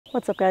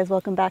What's up, guys?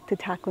 Welcome back to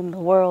Tackling the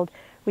World.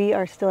 We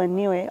are still in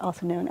Niue,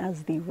 also known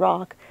as the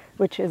Rock,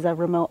 which is a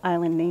remote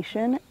island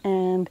nation,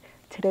 and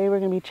today we're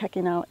going to be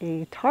checking out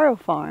a taro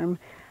farm,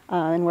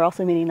 and we're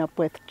also meeting up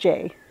with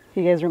Jay. If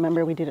you guys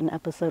remember, we did an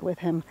episode with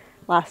him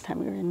last time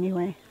we were in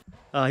Niue.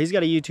 He's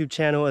got a YouTube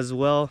channel as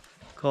well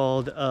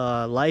called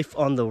Life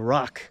on the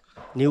Rock,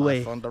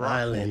 Niue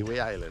Island. Niue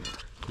Island.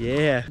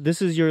 Yeah,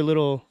 this is your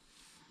little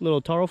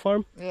taro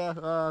farm? Yeah,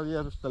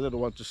 just the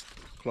little one just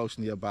close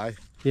nearby.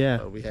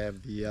 Yeah. We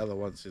have the other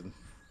ones in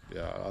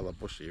other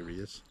bush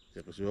areas.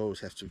 Yeah, because you always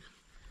have to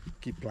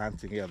keep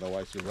planting,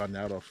 otherwise you run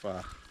out of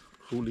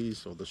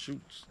hoolies or the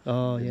shoots.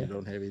 Oh, and yeah. You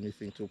don't have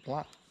anything to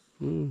plant.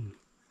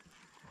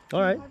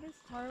 All right. Harvest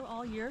taro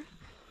all year?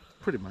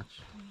 Pretty much.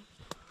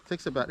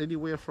 Takes about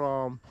anywhere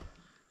from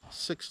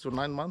 6 to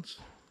 9 months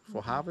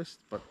for harvest,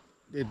 but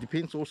it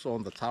depends also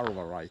on the taro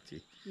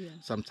variety. Yeah.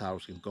 Some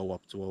taros can go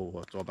up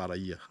to about a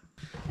year.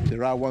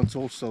 There are ones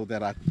also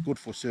that are good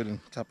for certain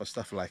type of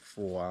stuff, like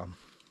for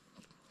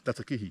the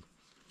takihi.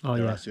 Oh,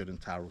 There yeah. are certain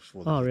taros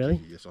for the Oh, really?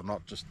 takihi, so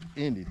not just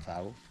any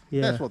taro.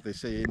 Yeah. That's what they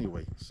say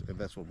anyways, and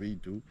that's what we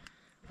do.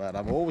 But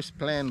I've always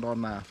planned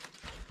on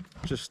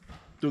just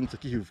doing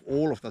takihi with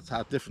all of the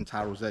different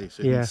taros,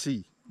 so you can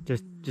see.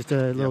 Just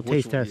a little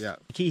which taste one- test. yeah.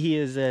 Kihi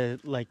is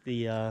like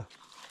the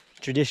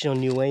traditional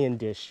Niuean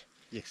dish,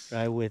 Yes.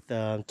 right? With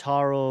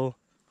taro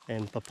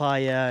and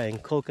papaya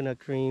and coconut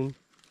cream,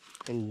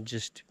 and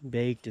just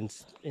baked in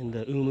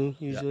the umu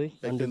usually,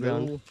 baked in the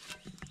underground. umu.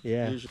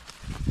 Yeah. Usually.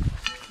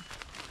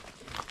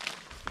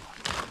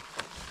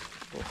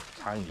 Oh,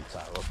 tiny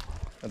taro.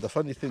 And the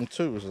funny thing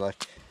too is,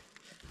 like,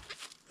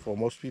 for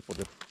most people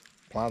that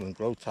plant and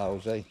grow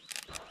taros,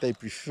 they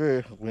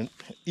prefer, when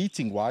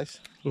eating wise,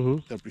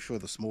 they prefer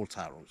the small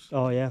taros.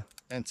 Oh, yeah.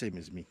 And same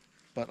as me.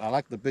 But I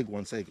like the big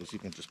ones, because you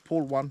can just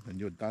pull one and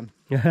you're done.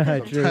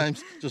 True.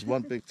 Sometimes just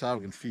one big taro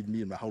can feed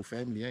me and my whole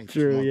family. Just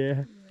True, one.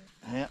 yeah.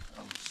 Yeah,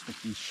 I'll stick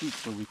these shoots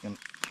so we can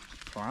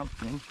plant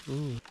them.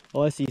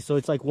 Oh, I see. So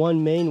it's like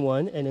one main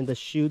one, and then the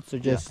shoots are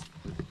just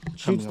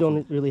shoots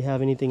don't really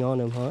have anything on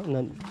them, huh? And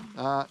then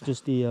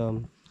just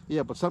the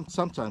Yeah, but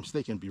sometimes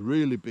they can be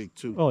really big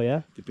too. Oh,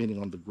 yeah.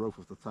 Depending on the growth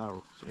of the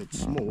taro. So it's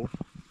small.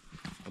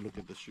 And look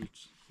at the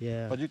shoots.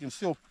 Yeah. But you can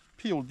still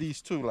peel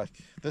these too, like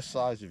this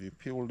size if you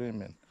peel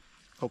them, and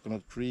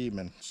coconut cream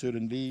and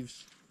certain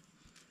leaves.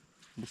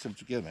 Mix them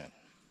together, man.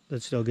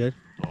 That's still good.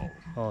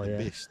 Oh, The yeah.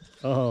 best.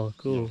 Oh,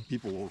 cool. Yeah,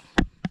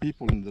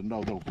 people in the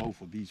know, they'll go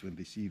for these when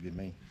they see them,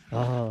 man.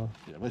 Oh,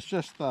 Yeah, but it's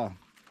just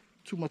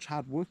too much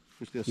hard work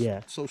because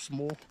they're so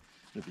small.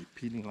 They'll be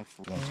peeling like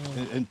for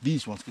and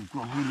these ones can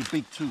grow really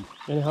big too.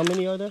 and how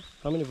many are there?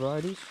 How many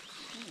varieties?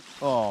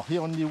 Oh,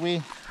 here on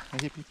Niue, I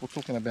hear people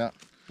talking about,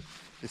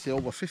 they say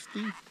over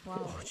 50. Wow.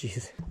 Oh,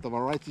 jeez. The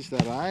varieties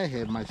that I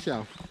have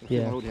myself, I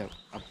think I would have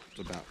up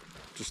to about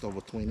just over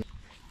 20.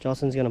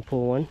 Jocelyn's gonna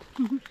pull one.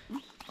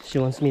 She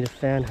wants me to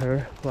fan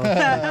her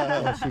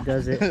while she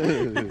does it. So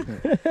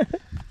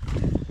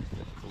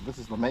this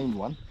is the main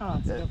one. Oh,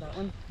 it's still that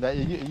one. Now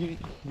you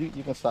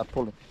can start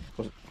pulling.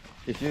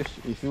 Because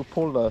if you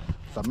pull the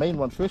main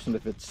one first, and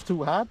if it's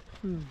too hard,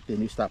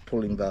 then you start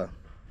pulling the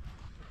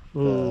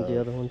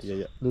other ones.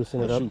 Yeah. Loosen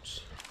the it up,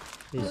 shoots.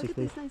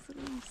 basically. These nice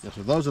little ones. Yeah,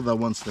 so those are the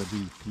ones that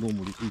we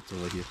normally eat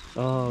over here.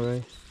 Oh,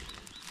 right.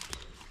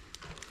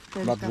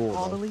 They Not just got raw,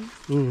 all though. the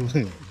leaves. Ooh,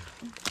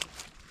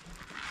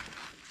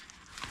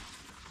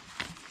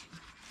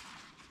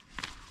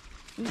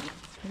 it's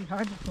pretty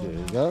hard to pull There you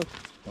out. go.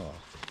 Oh,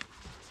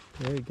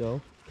 There you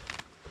go.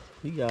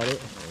 You got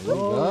it. you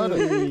got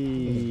it.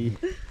 Hey.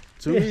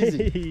 Too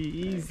easy.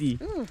 Easy.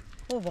 Ooh,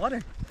 full of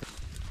water.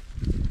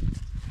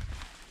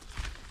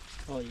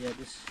 Oh, yeah,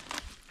 this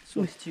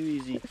one's too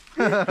easy.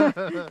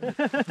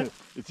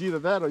 It's either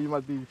that or you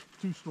might be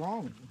too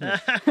strong. I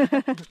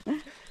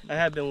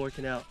have been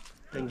working out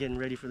and getting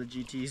ready for the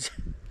GTs.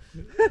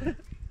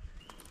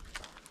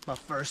 My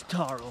first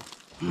taro.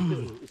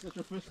 Is that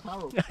your first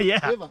taro? Yeah.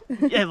 Ever?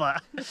 Yeah,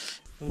 but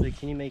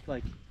can you make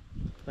like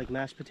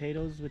mashed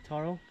potatoes with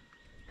taro?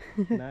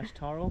 Mashed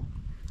taro?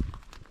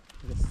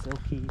 Like a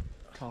silky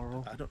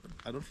taro.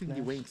 I don't think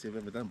the Waynes have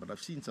ever done, but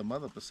I've seen some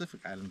other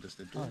Pacific Islanders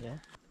that do Oh, it. yeah.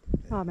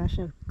 Oh, mash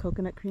it with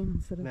coconut cream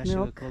instead of Mash it with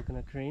milk.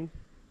 coconut cream.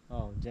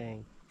 Oh,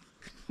 dang.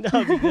 That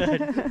would be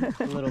good.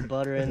 A little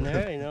butter in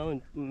there, you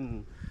know.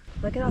 And,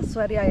 Look at how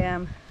sweaty I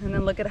am, and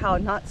then look at how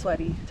not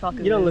sweaty Taco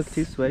is. You don't look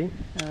too sweaty.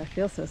 I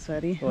feel so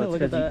sweaty. Well,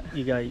 look it's at that.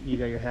 because you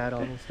got your hat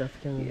on and stuff.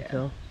 Can you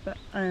tell? But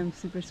I am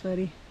super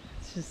sweaty.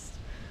 It's just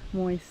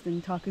moist,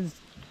 and Taco's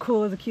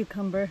cool as a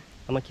cucumber.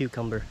 I'm a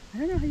cucumber. I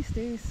don't know how you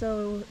stay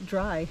so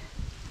dry.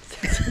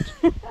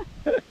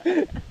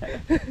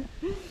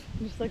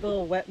 Just like a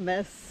little wet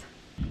mess.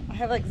 I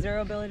have like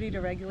zero ability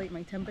to regulate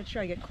my temperature.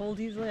 I get cold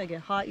easily, I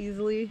get hot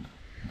easily.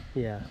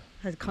 Yeah.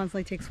 I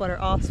constantly take sweater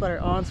off, sweater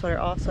on, sweater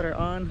off, sweater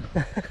on.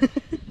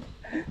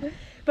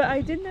 But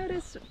I did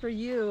notice for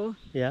you,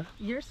 Yeah.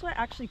 your sweat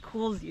actually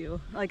cools you.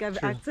 Like I've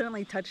True.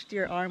 accidentally touched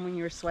your arm when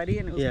you were sweaty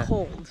and it was Yeah.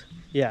 cold.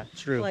 Yeah,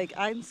 true. Like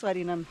I'm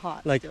sweaty and I'm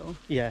hot Like, still.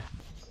 yeah.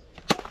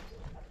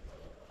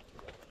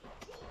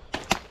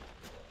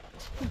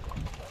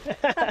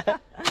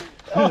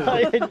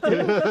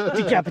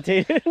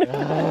 Decapitated.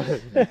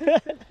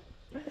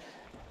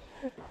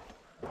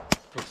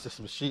 What's this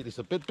machine? It's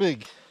a bit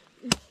big.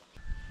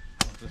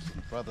 This is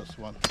my brother's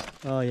one.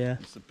 Oh yeah.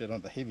 It's a bit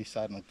on the heavy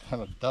side and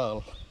kind of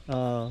dull.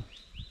 Oh.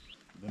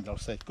 Then they'll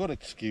say, good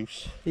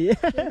excuse. Yeah.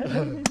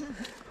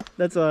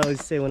 That's what I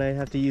always say when I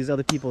have to use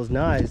other people's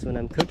knives when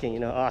I'm cooking. You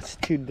know, oh, it's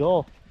too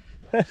dull.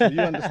 So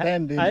you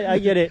understand? I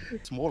get it.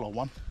 Smaller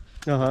one.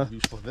 Uh-huh.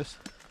 Used for this.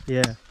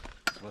 Yeah.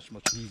 It's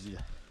much easier.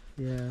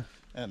 Yeah.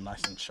 And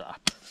nice and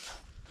sharp.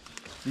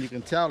 You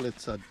can tell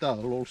it's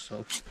dull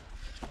also.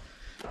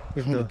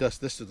 When it does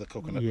this to the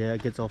coconut. Yeah,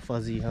 it gets all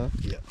fuzzy, huh?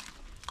 Yeah.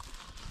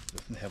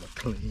 Doesn't have a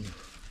clean.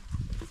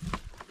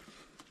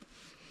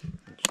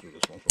 Let's do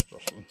this one for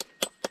Jocelyn.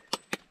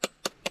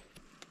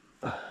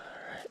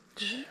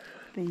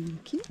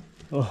 Thank you.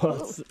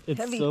 Oh, it's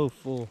heavy. so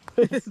full.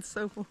 It's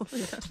so full.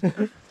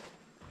 Yeah.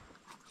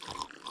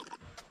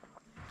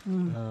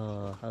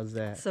 Oh, how's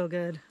that? So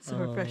good. So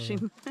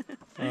refreshing.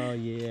 Oh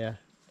yeah.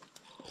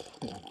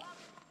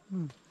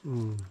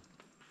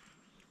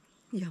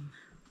 Yum.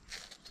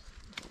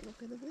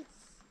 Look at this.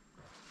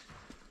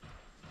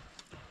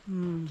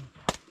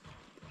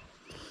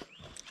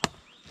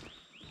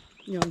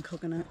 Yum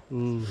coconut.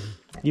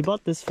 You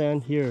bought this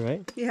fan here,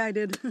 right? Yeah, I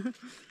did.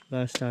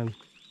 Last time.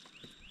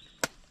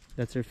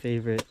 That's her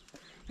favorite.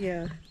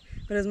 Yeah,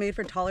 but it was made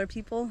for taller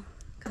people.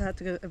 Cause I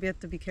have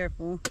to be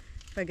careful.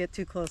 If I get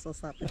too close, I'll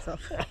slap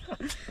myself.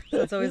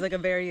 So it's always like a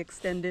very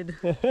extended.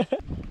 Oh,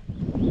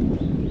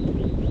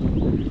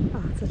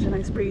 it's such a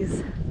nice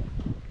breeze.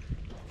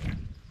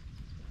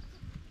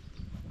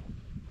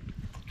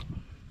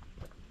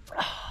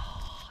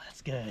 Oh,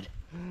 that's good.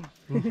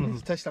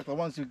 It tastes like the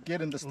ones you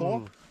get in the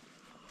store.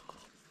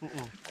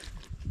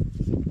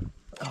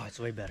 Oh, it's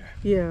way better.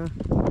 Yeah.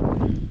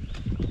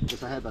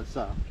 Because I had this,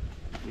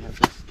 we have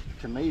this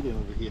Canadian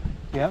over here.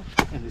 Yeah?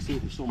 And they see,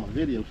 they saw my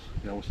videos.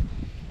 I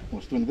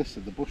was doing this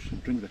at the bush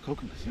and drinking the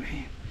coconut. I said,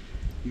 man,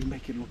 you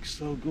make it look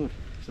so good.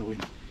 So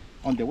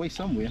on their way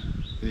somewhere,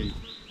 they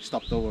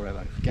stopped over at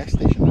a gas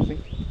station, I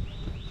think.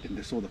 And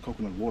they saw the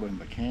coconut water in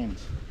the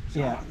cans. So,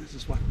 Yeah. oh, this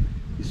is what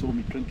he saw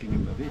me drinking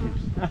in the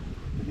videos.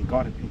 And he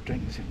got it and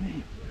drank and said,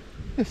 man,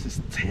 this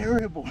is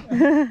terrible.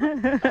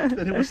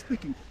 Then he was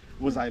thinking,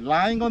 was I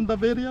lying on the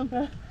video?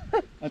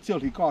 Until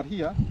he got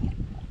here.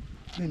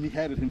 Then he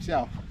had it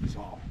himself. He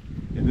said, oh,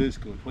 it is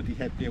good. What he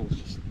had there was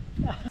just...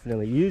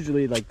 Definitely.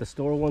 Usually, like the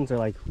store ones are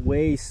like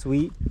way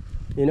sweet.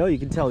 You know, you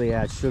can tell they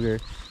add sugar,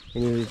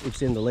 and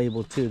it's in the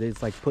label too. They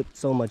just like put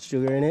so much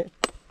sugar in it,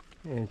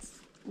 and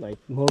it's like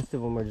most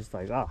of them are just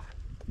like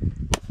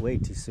way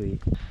too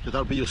sweet. So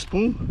that'll be your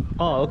spoon.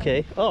 Oh,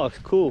 okay. Oh,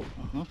 cool.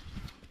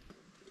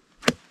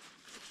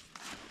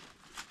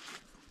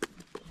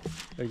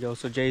 There you go.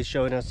 So Jay's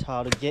showing us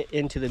how to get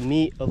into the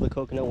meat of the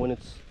coconut when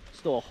it's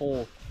still a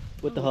whole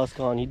with the husk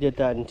on. He did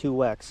that in 2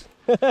 whacks.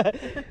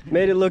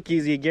 Made it look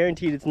easy.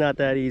 Guaranteed it's not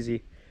that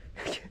easy.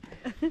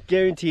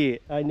 Guarantee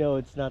it. I know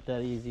it's not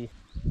that easy.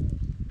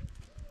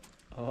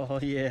 Oh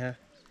yeah.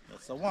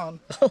 That's the one.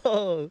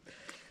 Oh,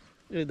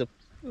 look at the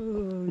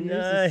Ooh,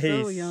 nice. yours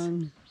is so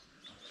young.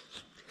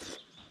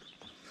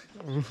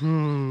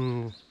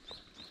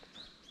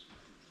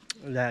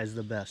 That is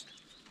the best.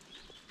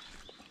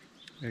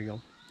 There you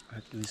go. I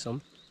have to do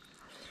some.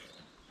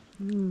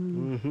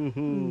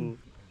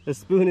 The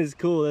spoon is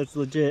cool. That's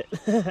legit.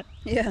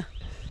 Yeah.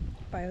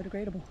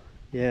 Biodegradable.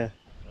 Yeah.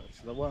 That's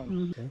the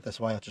one. Okay. That's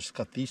why I just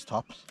cut these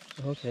tops.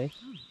 Okay.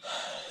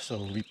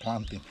 So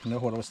replanting. You know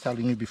what I was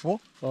telling you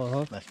before?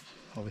 Like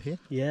over here.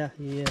 Yeah,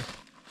 yeah.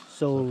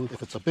 So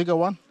if it's a bigger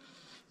one,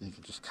 you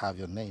can just carve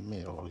your name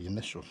here or your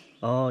initial.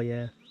 Oh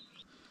yeah.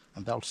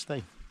 And they'll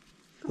stay.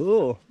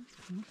 Cool.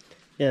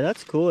 Yeah,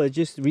 that's cool. It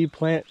just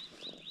replant.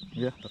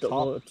 Yeah, the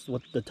top.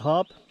 What the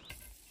top?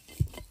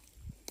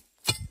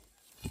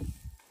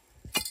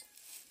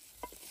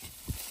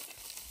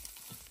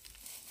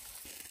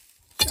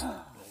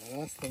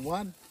 That's the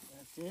one.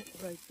 That's it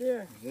right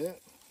there. Yeah.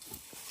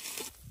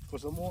 For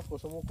some more,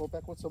 go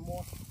back with some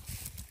more.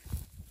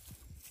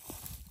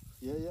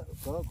 Yeah,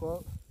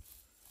 go.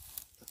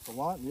 That's the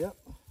one, yep.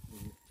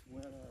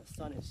 When the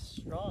sun is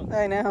strong.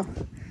 I know.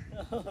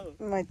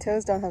 My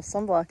toes don't have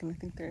sunblock and I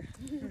think they're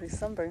really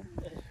sunburned.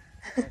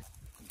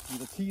 See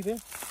the tea there?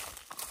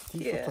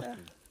 Tea Yeah. for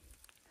cooking.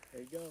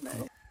 There you go.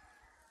 Nice.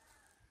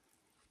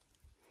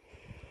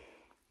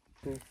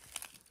 Cool.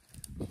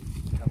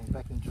 Coming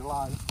back in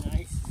July.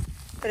 Nice.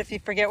 But if you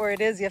forget where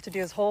it is, you have to do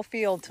this whole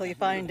field till you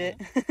find it.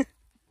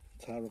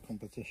 Taro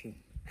competition.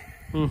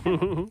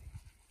 All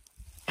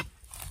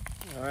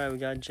right, we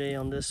got Jay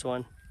on this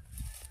one.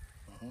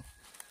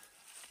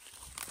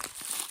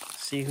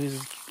 See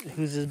whose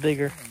is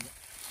bigger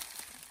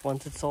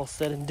once it's all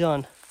said and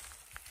done.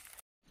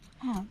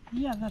 Oh,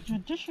 yeah, the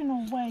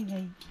traditional way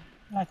they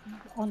like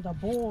on the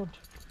board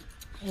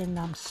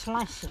and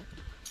slice it,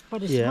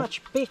 but it's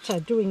much better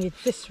doing it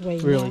this way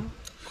Really?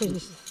 because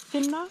it's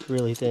thinner.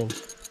 Really thin.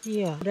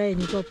 Yeah, then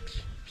you go,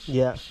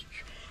 Yeah.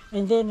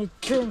 and then it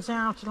turns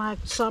out like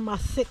some are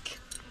thick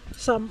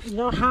some, you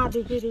know,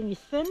 hardly getting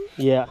thin.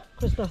 Yeah.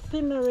 Because the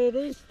thinner it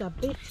is, the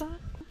better.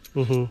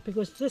 Mm-hmm.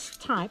 Because this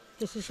type,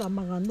 this is a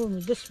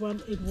manganunu, this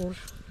one it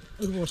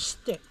will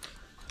stick.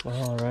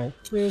 All right.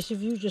 Whereas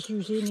if you just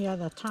use any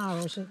other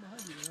taros,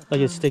 Like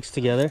it sticks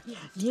together.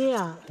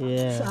 yeah,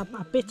 it's Yeah.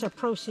 a better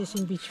process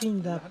in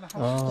between the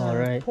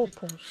Right.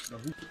 pawpaws.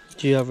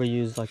 Do you ever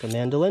use like a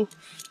mandolin?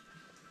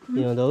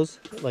 You know those,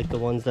 like the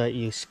ones that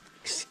you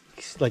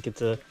like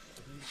it's a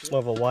more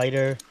of a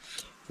wider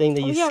thing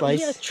that you slice.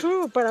 Yeah,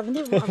 true, but I've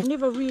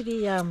never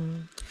really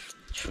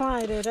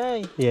tried it,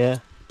 eh? Yeah.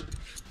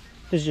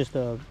 It's just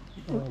a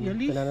Your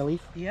leaf? banana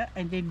leaf. Yeah,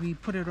 and then we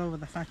put it over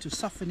the fire to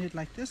soften it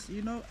like this,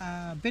 you know,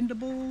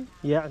 bendable.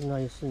 Yeah,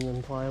 nice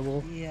and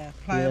pliable. Yeah,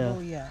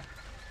 pliable, yeah.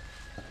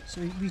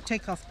 So we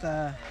take off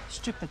the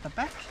strip at the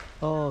back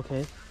Oh,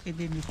 okay. and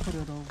then we put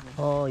it over.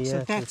 Oh, yeah. So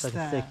So that's it's like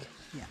a thick,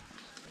 yeah.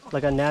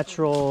 like a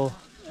natural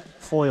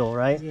foil,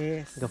 right?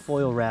 Yes. Like a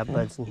foil wrap,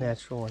 but it's a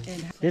natural one.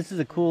 This is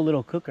a cool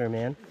little cooker,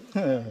 man.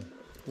 I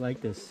like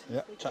this.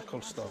 Yeah,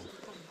 charcoal stove.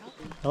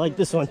 I like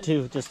this one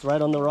too, just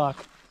right on the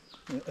rock.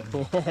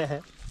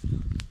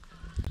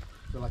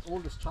 So like all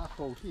this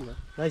charcoal here.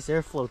 Nice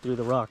airflow through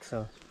the rocks,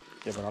 huh?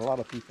 Yeah, but a lot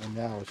of people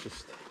now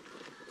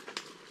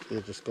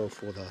they just go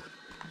for the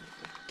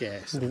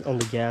gas. On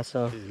the gas,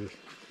 huh?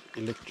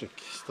 The electric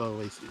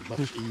stove is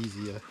much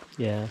easier.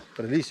 Yeah.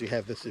 But at least you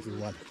have this if you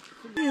want.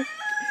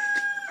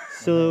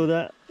 So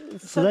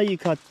that you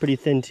caught pretty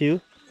thin too.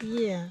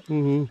 Yeah.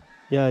 Mm-hmm.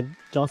 Yeah,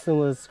 Jocelyn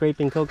was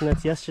scraping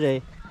coconuts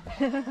yesterday.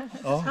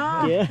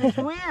 Oh, Yeah.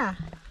 Where?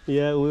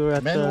 Yeah, we were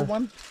at manual the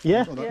one?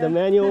 yeah, Oh, the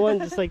manual one,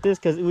 just like this,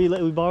 because we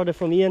borrowed it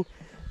from Ian,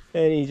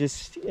 and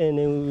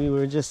then we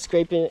were just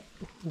scraping it.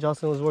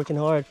 Jocelyn was working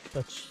hard.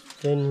 Such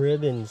thin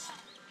ribbons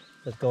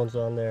that goes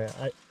on there.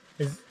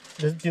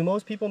 Do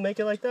most people make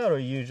it like that, or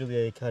usually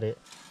they cut it?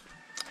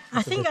 I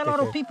It's a think bit a lot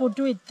of thicker. people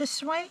do it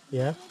this way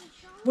Yeah,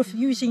 with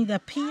using the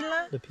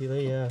peeler. the peeler.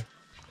 Yeah,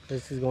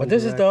 this is going. But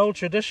this is direct. the old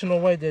traditional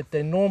way that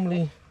they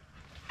normally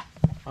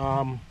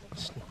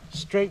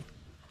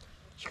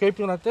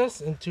scraping like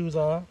this into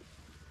the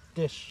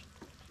dish.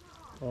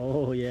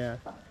 Oh yeah.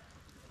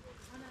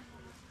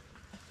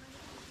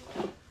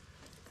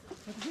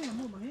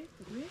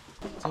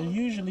 So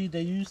usually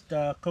they use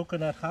the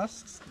coconut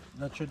husks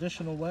the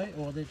traditional way,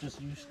 or they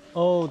just use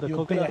Oh, the your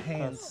coconut bare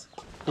hands.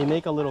 They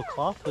make a little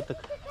cloth with the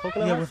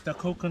coconut. Yeah, husk? with the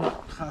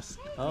coconut husk.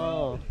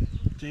 Oh,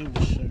 Jay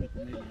will show it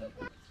later.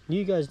 do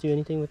you guys do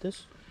anything with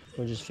this,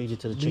 or just feed it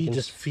to the We chickens?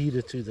 just feed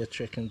it to the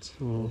chickens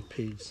or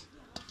pigs.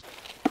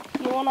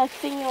 You want to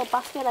fill your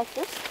basket like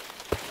this?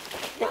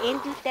 The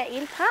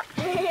end part?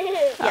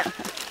 Yeah.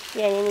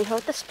 Yeah, and then you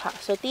hold this part.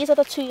 So these are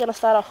the two you're going to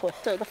start off with.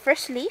 So the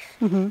first leaf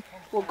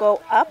will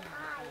go up,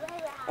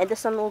 and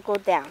this one will go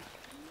down.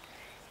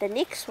 The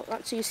next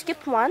one, so you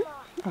skip one,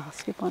 Oh,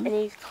 skip and one.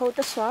 then you hold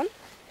this one.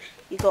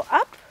 You go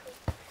up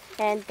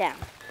and down,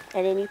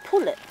 and then you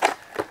pull it.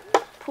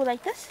 Pull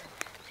like this.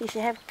 So you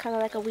should have kind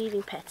of like a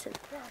weaving pattern.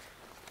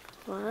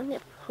 One,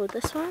 yep, hold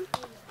this one,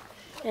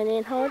 and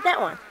then hold that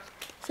one.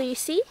 So you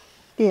see?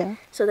 Yeah.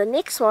 So the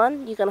next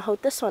one, you're gonna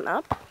hold this one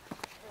up,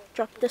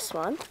 drop this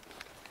one,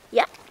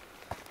 yeah,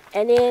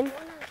 and then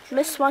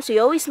miss one. So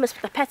you always miss.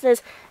 The pattern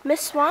is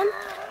miss one,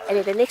 and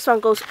then the next one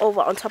goes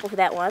over on top of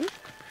that one,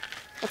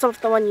 on top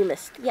of the one you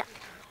missed, yeah.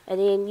 And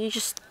then you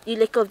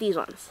let go of these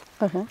ones,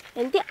 Okay.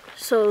 and yeah.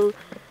 So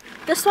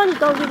this one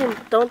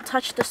don't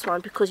touch this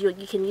one because you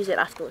can use it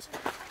afterwards.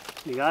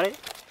 You got it?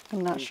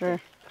 I'm not sure.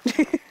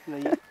 No,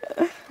 you-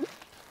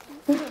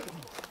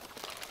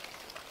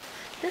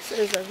 This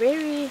is a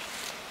very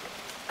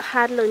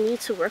hard lonie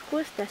to work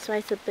with. That's why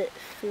it's a bit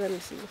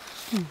flimsy.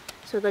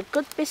 So the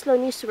best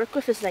lonies to work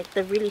with is like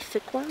the really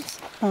thick ones.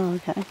 Oh,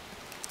 okay.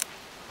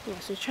 Yeah,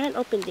 so try and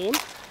open them.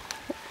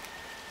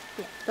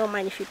 Yeah, don't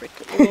mind if you break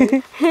it. And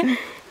then,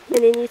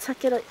 and then you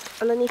tuck it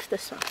underneath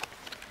this one.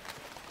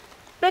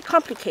 Bit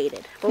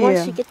complicated, but once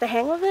Yeah. you get the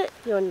hang of it,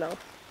 you'll know.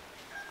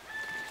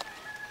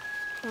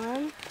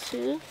 1,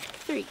 2,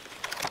 3.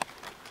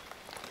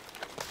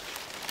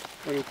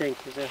 What do you think?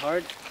 Is it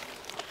hard?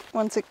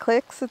 Once it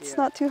clicks, it's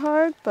not too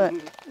hard, but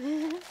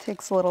it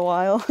takes a little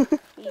while.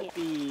 Yeah.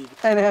 Speed.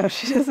 I know,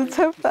 she does it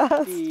so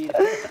fast. Speed.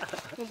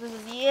 This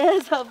is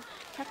years of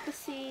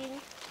practicing.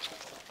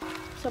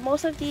 So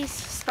most of these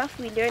stuff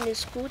we learn in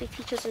school, they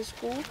teach us in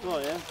school. Oh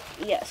yeah.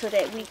 Yeah, so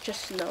that we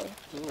just know.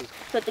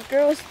 But the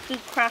girls do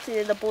crafts and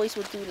then the boys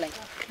would do like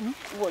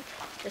wood,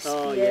 the spears.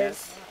 Oh, yeah.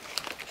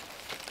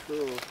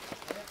 Cool.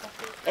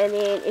 And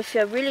then if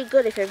you're really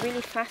good, if you're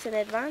really fast and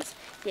advanced,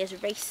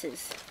 there's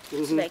races.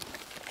 It's like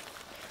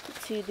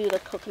to do the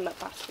coconut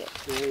basket.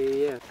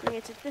 Yeah. Bring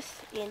it to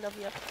this end of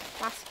your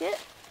basket.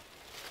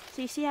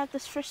 So you see how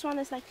this first one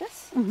is like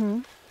this? Mm-hmm.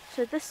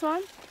 So this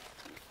one,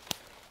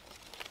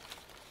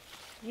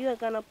 you are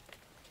gonna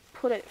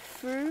put it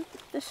through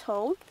this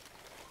hole.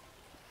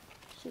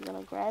 So you're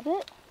gonna grab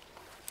it,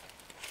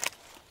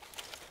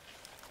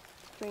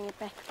 bring it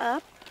back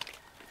up,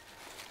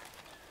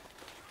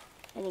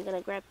 and you're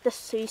gonna grab this.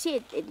 So you see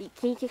it,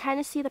 you can kind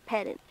of see the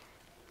pattern.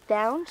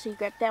 Down, so you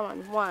grab that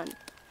one. 1,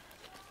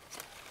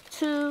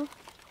 2,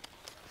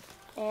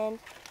 and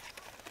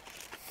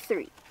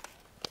 3.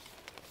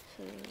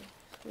 So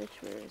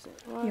where is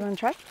it? You 1, want to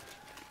try?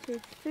 2,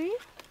 3,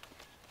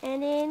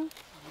 and then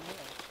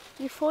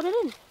you fold it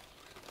in,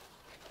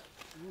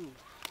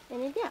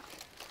 and then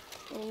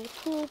and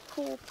you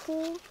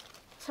pull,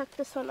 tuck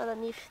this one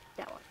underneath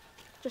that one,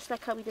 just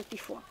like how we did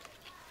before.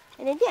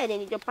 And then and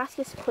then your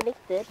basket's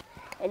connected,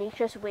 and you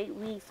just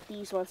weave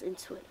these ones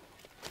into it.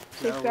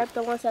 So you grab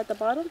the ones at the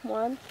bottom,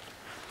 1,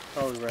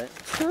 Oh, right.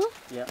 2,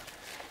 Yeah.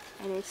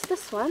 and it's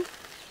this one.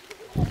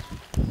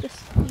 Just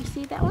you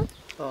see that one?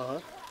 Uh-huh.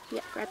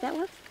 Yeah, grab that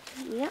one.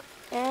 Yep,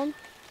 and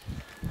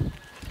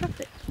tuck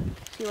it.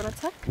 So you want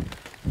to tuck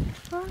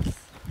across?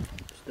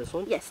 This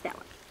one? Yes, that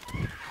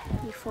one.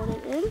 You fold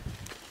it in.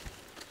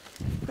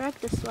 Grab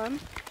this one.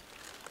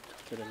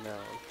 Tuck it in now.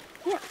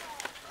 Yeah.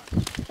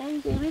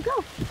 And there we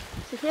go.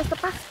 So here's the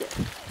basket.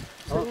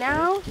 So Okay.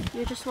 now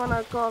you just want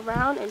to go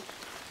around and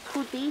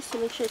pull these to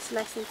make sure it's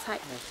nice and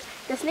tight.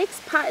 This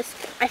next part is,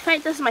 I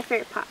find this is my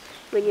favorite part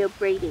when you're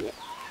braiding it.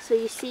 So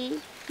you see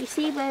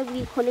where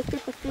we connected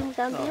the thing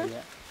down there?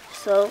 Yeah.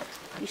 So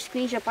you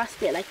squeeze your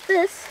basket like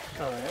this,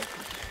 Alright.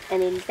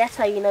 and then that's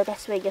how you know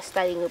that's where you're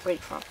starting your braid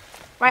from.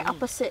 Right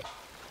opposite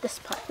this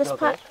part. This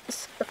part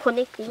is the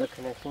connecting, The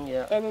connecting,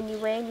 yeah. and then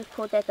you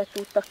pull that to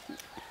tucky.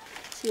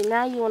 So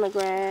now you want to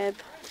grab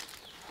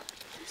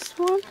this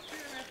one,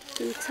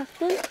 so you tuck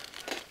it,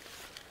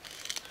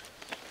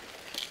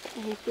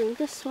 and you bring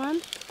this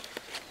one,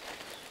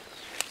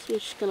 so you're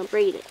just going to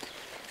braid it.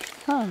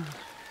 Huh.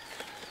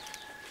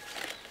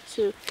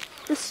 So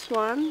this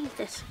one,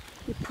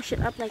 you push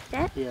it up like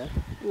that, Yeah.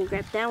 and you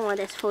grab that one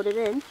that's folded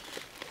in,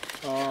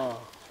 Oh.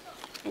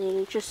 and then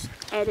you just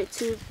add it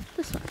to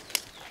this one.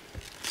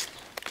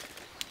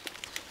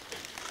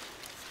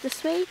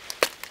 This way.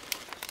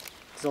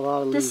 There's a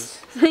lot of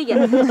leaves.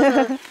 Yeah.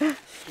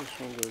 This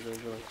one goes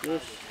over like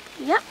this.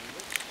 Yep.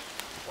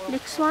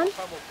 Next one. This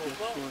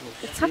one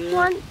The is tucked here.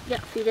 one. Yeah,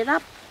 feed it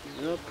up.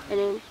 Yep. And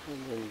then,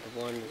 And then the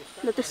one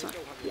is no, this one.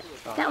 Yeah.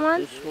 That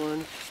one. This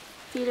one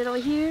Feed it over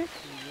here.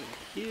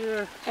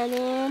 here. And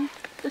then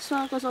this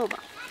one goes over.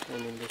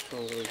 And then this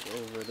one goes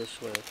over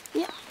this way.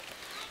 Yeah.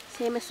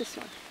 Same as this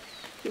one.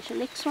 Here's your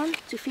next one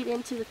to feed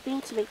into the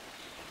thing to make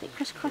the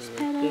crisscross Right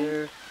pattern.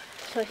 there.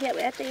 So here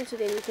we're at the end, so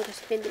then you can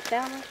just bend it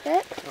down like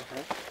that.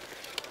 Okay.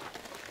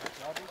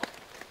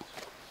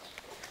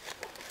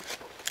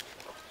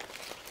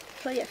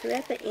 So yeah, so we're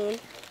at the end.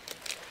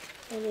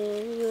 And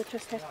then you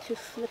just have to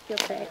flip your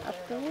bag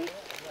upwards.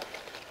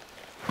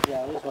 Yeah,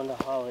 I always wonder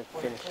how it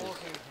finishes.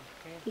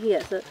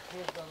 Yeah, so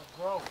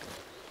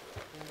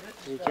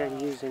You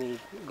can't use any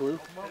glue.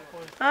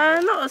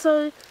 no,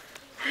 so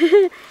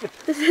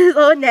this is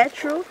all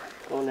natural.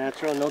 All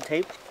natural, no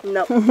tape,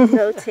 No,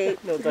 no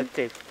tape. no duct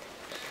tape.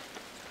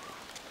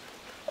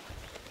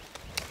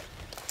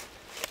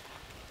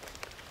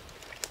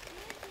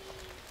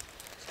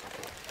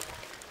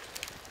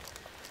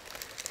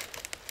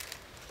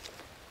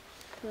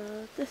 So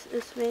this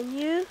is when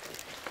you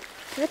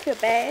flip your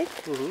bag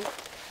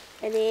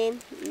and then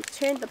you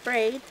turn the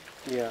braid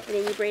Yeah. and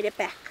then you braid it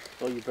back.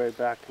 Oh, you braid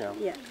back now.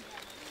 Yeah.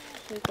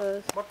 So it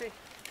goes.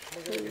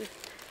 So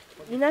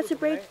you know how to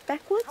braid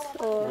backwards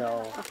or?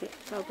 No. Okay,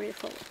 so I'll braid it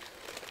forward.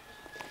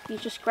 You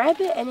just grab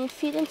it and then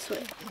feed into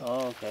it.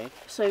 Oh, okay.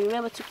 So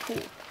remember to pull.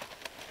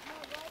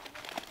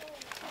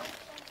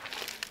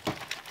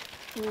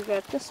 And you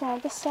grab this one on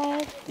this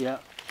side, Yeah.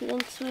 feed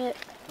into it.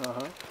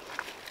 Uh-huh.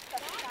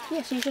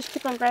 Yeah, so you just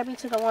keep on grabbing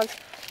to the ones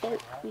that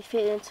we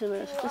fit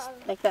into, just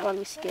like that one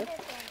we skipped.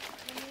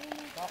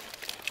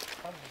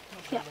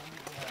 Yeah,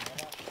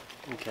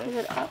 Okay. put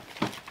it up.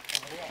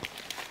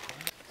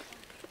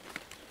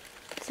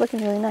 It's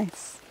looking really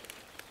nice.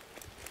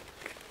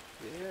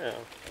 Yeah.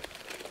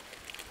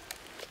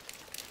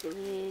 And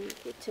then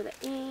get to the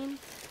end,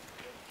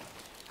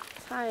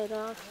 tie it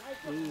off.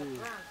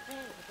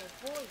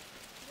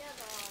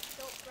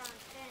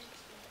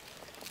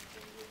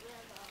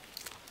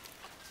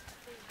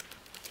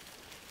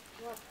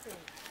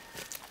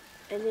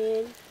 And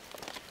then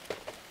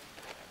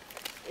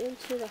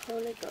into the hole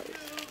it goes.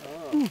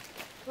 Oh.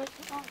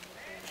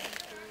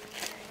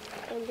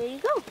 And there you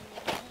go.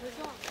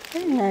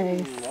 Very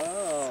nice.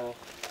 Wow.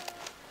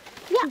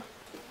 Yeah.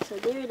 So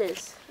there it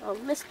is. Oh,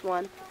 missed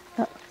one.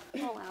 Oh.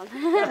 Oh wow.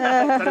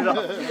 Cut it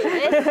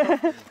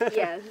off.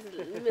 Yeah,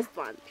 missed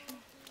one.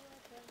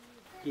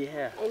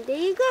 Yeah. And there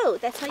you go.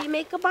 That's how you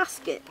make a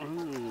basket.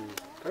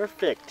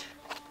 Perfect.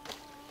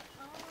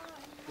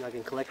 I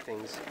can collect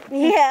things.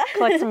 Yeah.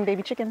 Collect some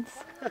baby chickens.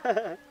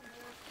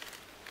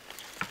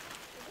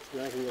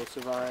 So I can go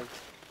survive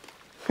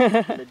in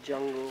the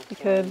jungle. You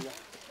could.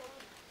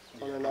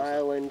 On an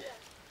island.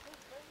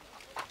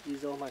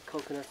 Use all my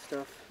coconut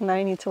stuff. Now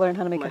you need to learn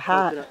how to make My a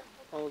hat coconut-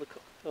 all the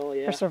oh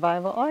yeah. for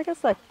survival. Oh, I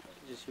guess like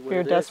Just if wear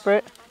you're this.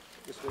 desperate.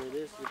 Just wear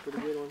this. It's a pretty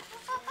good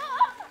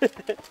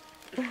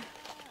one.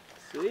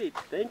 Sweet.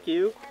 Thank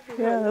you.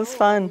 Yeah, it was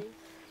fun.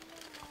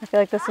 I feel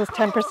like this was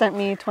 10%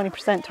 me,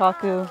 20%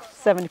 Taku,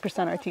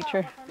 70% our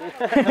teacher.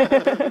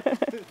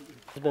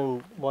 I've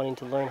been wanting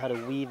to learn how to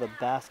weave a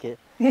basket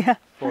Yeah.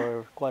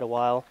 for quite a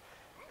while,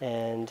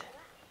 and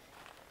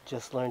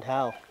just learned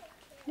how.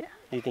 Yeah.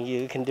 Do you think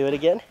you can do it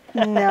again?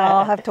 No,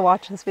 I'll have to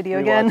watch this video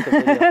again. Rewatch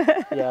the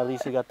video. Yeah, at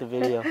least we got the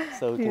video,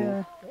 so we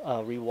can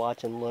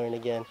rewatch and learn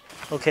again.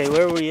 Okay,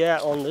 where were we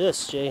at on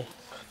this, Jay?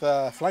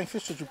 The flying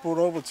fish that you brought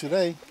over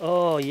today,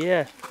 Oh,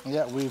 yeah.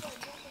 yeah, we've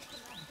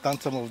done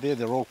some of there.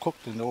 They're all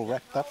cooked and all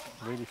wrapped up,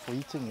 ready for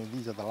eating. And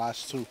these are the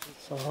last two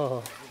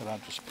Oh, that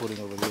I'm just putting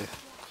over there.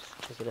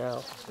 check it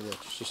out. So yeah,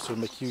 just to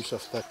make use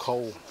of the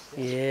coal.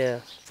 Yeah.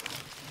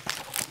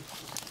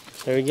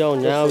 There we go.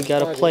 Now we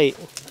got a plate.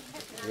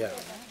 Yeah.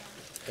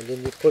 And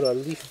then you put a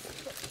leaf.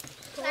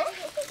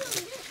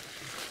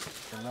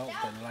 And now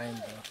then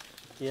line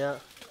Yeah.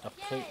 a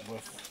plate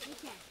with.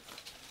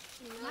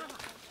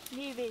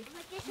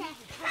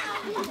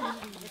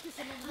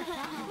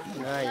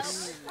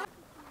 Nice.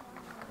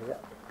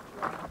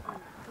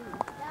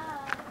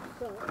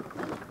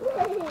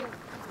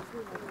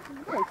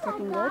 It's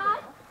looking good.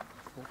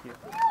 Thank you.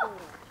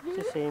 It's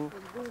the same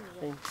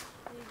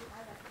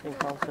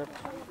concept.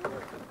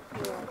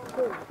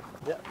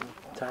 Yeah.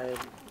 Tie it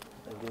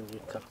and then you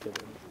tuck it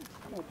in.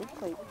 Oh, big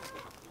plate.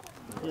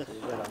 Yes.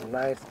 You got a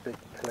nice big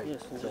plate.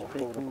 Yes, I'm So just hold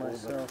making all the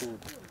myself. food.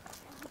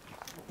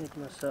 Make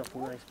myself a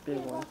nice big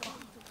one.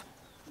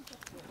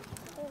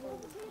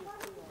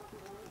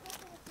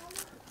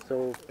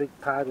 So big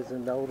parties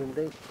in the olden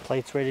days.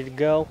 Plate's ready to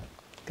go.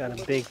 Got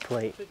a big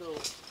plate.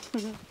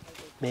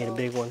 Made a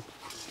big one.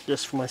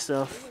 Just for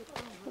myself.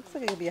 Looks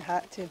like it could be a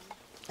hat too.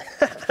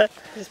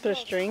 Just put a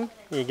string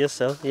Yeah, I guess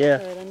so.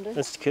 Yeah. right under.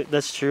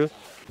 That's true.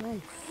 Nice.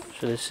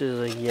 So this is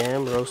a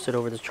yam roasted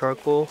over the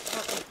charcoal.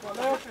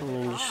 And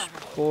then you just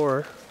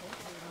pour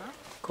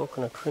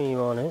coconut cream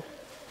on it.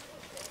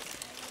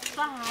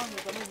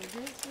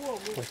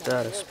 Like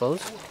that, I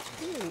suppose.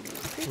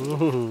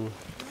 Mm.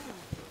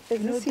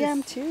 Is this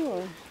yam too?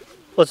 Or?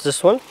 What's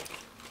this one?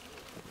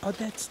 Oh,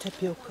 that's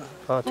tapioca.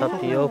 Oh,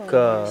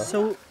 tapioca.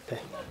 So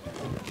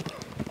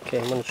Okay,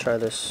 I'm gonna try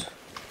this.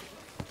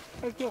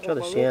 Try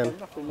this yam.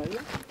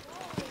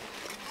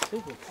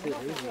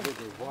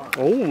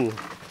 Oh,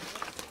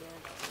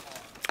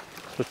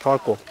 the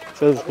charcoal.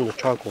 Flavors from the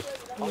charcoal.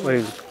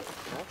 Very,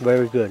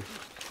 very good.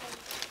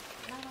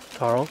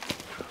 Taro.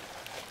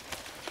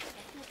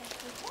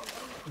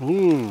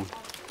 Mmm.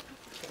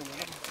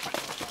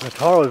 The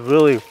taro is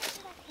really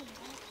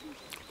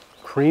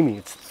creamy.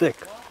 It's thick.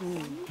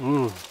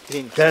 Mmm.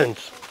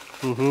 Dense.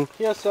 Mm-hmm.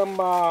 Here's some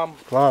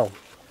Wow.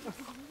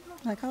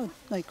 Like how,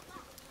 like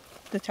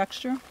the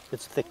texture?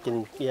 It's thick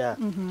and yeah.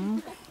 Mm-hmm.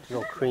 It's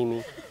real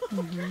creamy.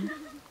 Mm-hmm.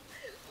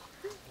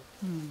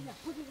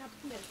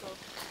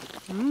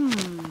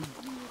 Mmm.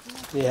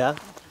 Yeah.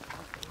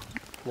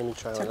 Let me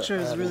try. Texture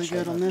is really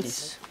good on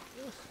this.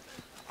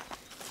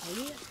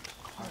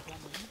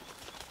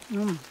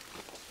 Mmm.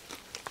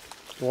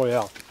 Oh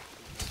yeah.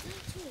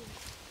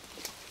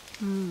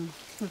 Mmm.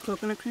 The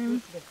coconut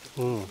cream.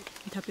 Mm.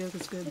 Tapioca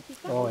is good.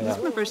 Oh This yeah.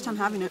 is my first time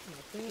having it.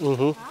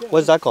 Mm-hmm.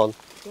 What's that called?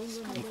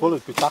 We call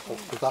it pitako.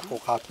 Pitako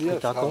kapia.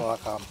 It's kind Pitako?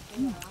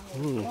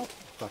 of like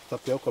like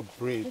tapioca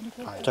bread.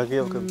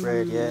 Tapioca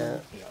bread. Yeah.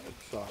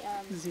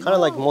 It's, Kind of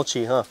like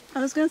mochi, huh?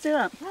 I was gonna say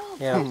that.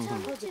 Yeah.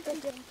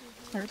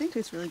 Everything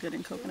tastes really good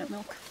in coconut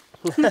milk.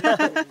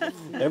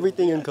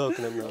 Everything in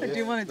coconut milk. I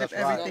do want to dip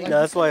everything.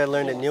 No, that's why I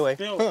learned at Niue.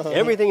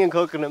 Everything in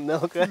coconut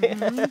milk,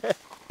 right?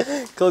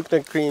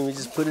 Coconut cream, you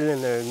just put it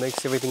in there, it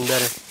makes everything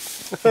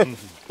better.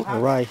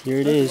 Alright, here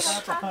it is.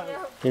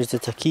 Here's the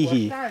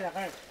takihi.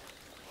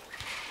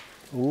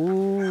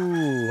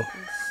 Ooh, It's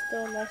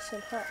still nice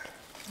and hot.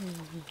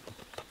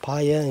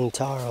 papaya and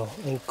taro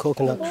and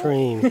coconut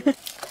cream.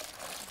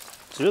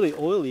 It's really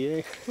oily,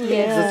 eh?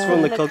 Yeah. It's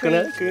from the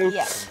coconut cream?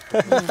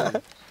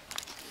 Yeah.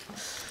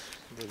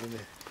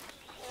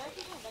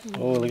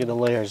 Oh, look at the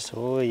layers.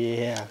 Oh,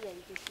 yeah.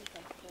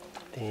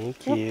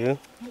 Thank you.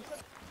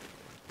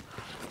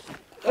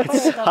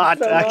 It's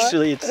hot,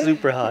 actually. It's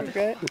super hot.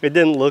 Okay. It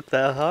didn't look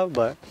that hot,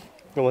 but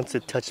once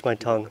it touched my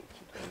tongue.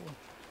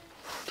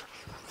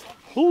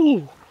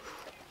 Ooh.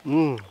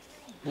 Mmm.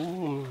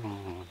 Mm.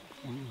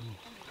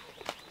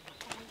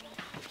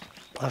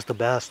 That's the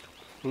best.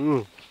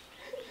 Mmm.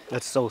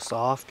 It's so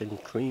soft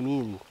and creamy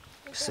and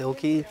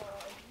silky.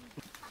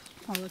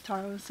 Oh, the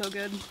taro is so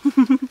good.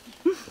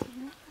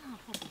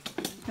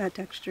 That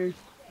texture.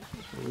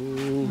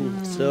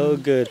 So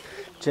good.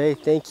 Jay,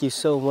 thank you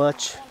so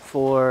much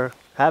for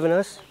having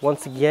us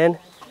once again.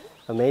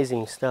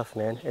 Amazing stuff,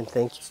 man. And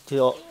thank you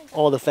to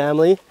all the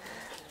family.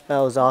 That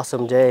was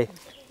awesome day.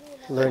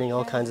 Learning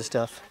all kinds of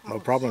stuff. no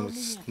problem.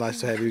 It's nice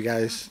to have you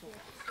guys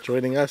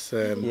joining us.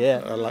 And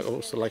Yeah. I'd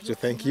also like to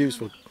thank you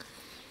for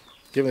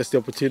giving us the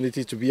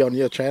opportunity to be on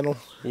your channel.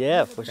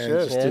 Yeah, for And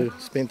sure, just man. to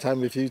spend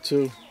time with you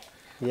too.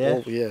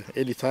 Yeah. Oh, yeah.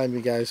 Anytime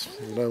you guys,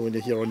 when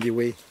you're here on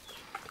Niue,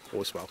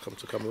 always welcome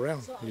to come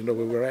around. You know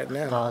where we're at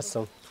now.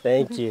 Awesome.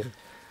 Thank you.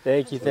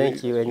 Thank you,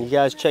 thank you. And you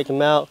guys check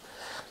him out.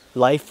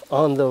 Life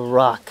on the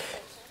Rock.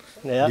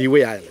 Yeah.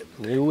 Niue Island.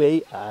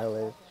 Niue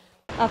Island.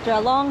 After a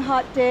long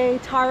hot day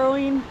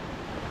taroing,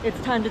 it's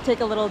time to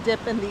take a little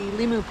dip in the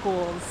limu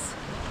pools.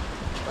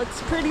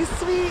 Looks pretty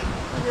sweet.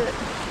 Look at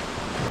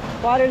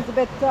it. Water's a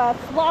bit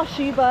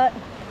sloshy, but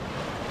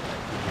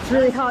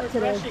really hot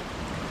today.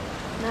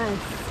 Nice.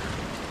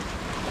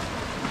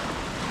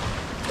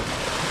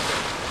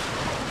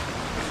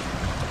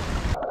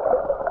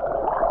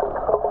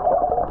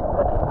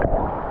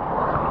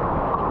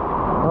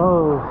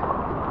 Oh,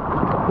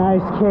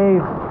 nice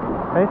cave.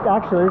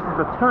 Actually, this is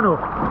a tunnel.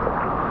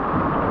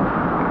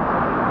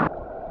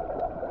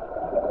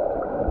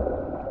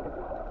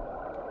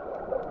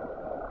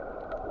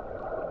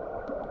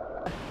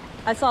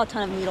 I saw a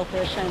ton of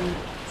needlefish and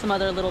some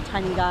other little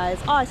tiny guys.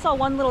 Oh, I saw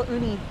one little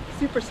uni,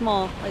 super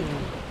small, like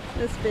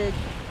this big.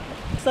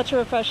 Such a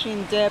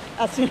refreshing dip.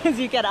 As soon as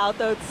you get out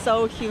though, it's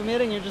so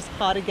humid and you're just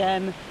hot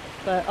again.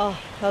 But oh,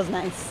 that was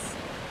nice.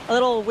 A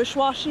little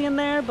wish-washy in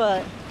there,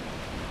 but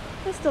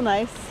it's still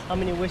nice. How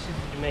many wishes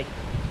did you make?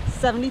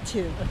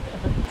 72.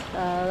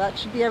 That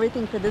should be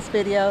everything for this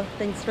video.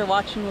 Thanks for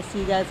watching. We'll see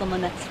you guys on the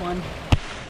next one.